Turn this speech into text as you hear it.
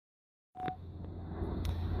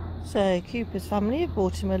So Cooper's family have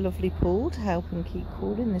bought him a lovely pool to help him keep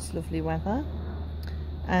cool in this lovely weather,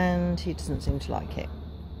 and he doesn't seem to like it.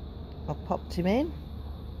 I've popped him in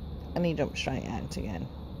and he jumped straight out again.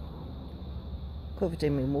 Covered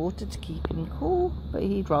him in water to keep him cool, but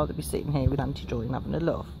he'd rather be sitting here with Auntie Joy and having a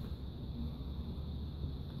look.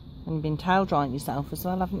 And you've been towel drying yourself as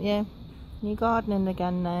well, haven't you? You're gardening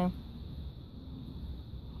again now.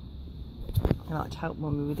 You like to help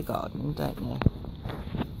Mummy with the gardening, don't you?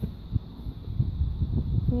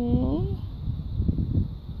 Yeah.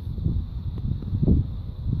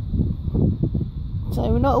 So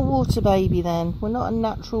we're not a water baby then. We're not a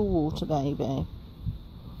natural water baby.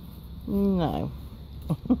 No.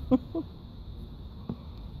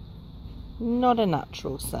 Not a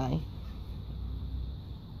natural, say.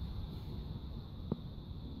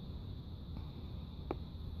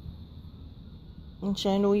 And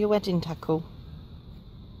showing all your wedding tackle.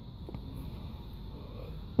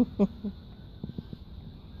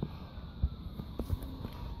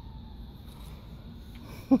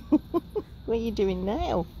 What are you doing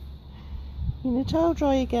now? You're in a towel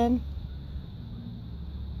dry again.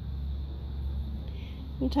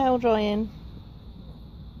 You're towel drying.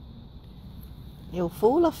 You'll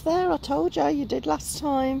fall off there, I told you did last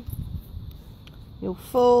time. You'll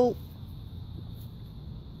fall.